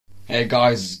Hey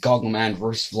guys, it's Goggle Man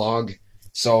first vlog.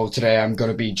 So today I'm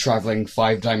gonna be traveling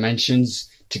 5 dimensions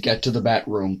to get to the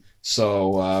bedroom.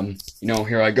 So,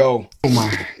 here I go. Oh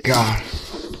my god.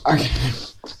 I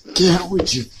can't get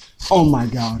with you. Oh my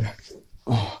god.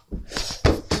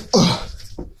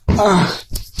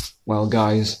 Well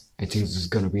guys, I think this is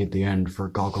gonna be the end for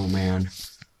Goggle Man.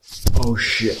 Oh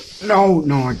shit. No,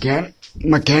 I can't.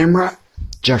 My camera.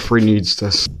 Jeffrey needs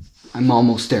this. I'm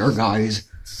almost there, guys.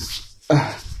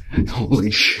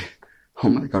 Holy shit. Oh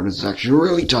my god, it's actually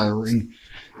really tiring.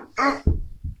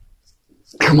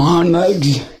 Come on,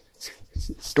 legs.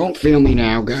 Don't fail me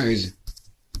now, guys.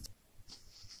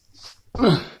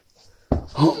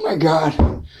 Oh my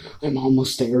god. I'm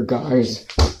almost there, guys.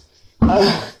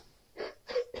 I'm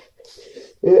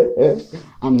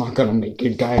not gonna make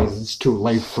it, guys. It's too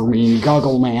late for me,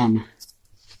 Goggle Man.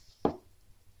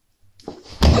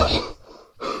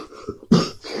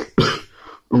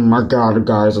 Oh my god,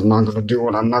 guys, I'm not gonna do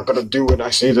it. I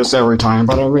say this every time,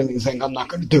 but I really think I'm not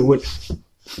gonna do it.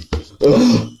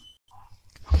 Ugh.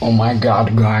 Oh my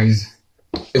god, guys.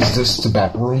 Is this the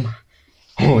bedroom?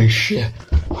 Holy shit.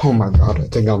 Oh my god, I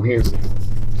think I'm here.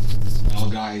 Well,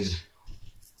 guys,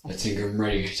 I think I'm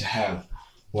ready to have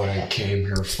what I came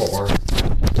here for.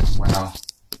 Wow.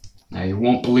 Now, you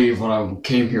won't believe what I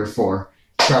came here for.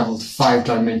 Traveled 5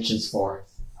 dimensions for.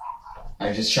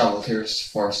 I just traveled here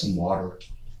for some water.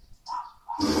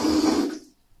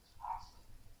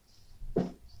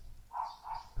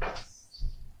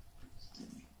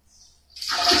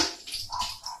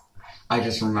 I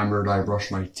just remembered I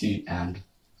brushed my teeth, and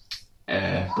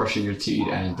brushing your teeth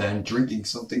and then drinking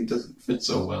something doesn't fit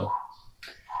so well.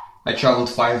 I traveled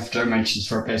 5 dimensions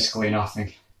for basically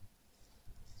nothing.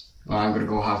 Well, I'm gonna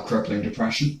go have crippling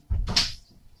depression.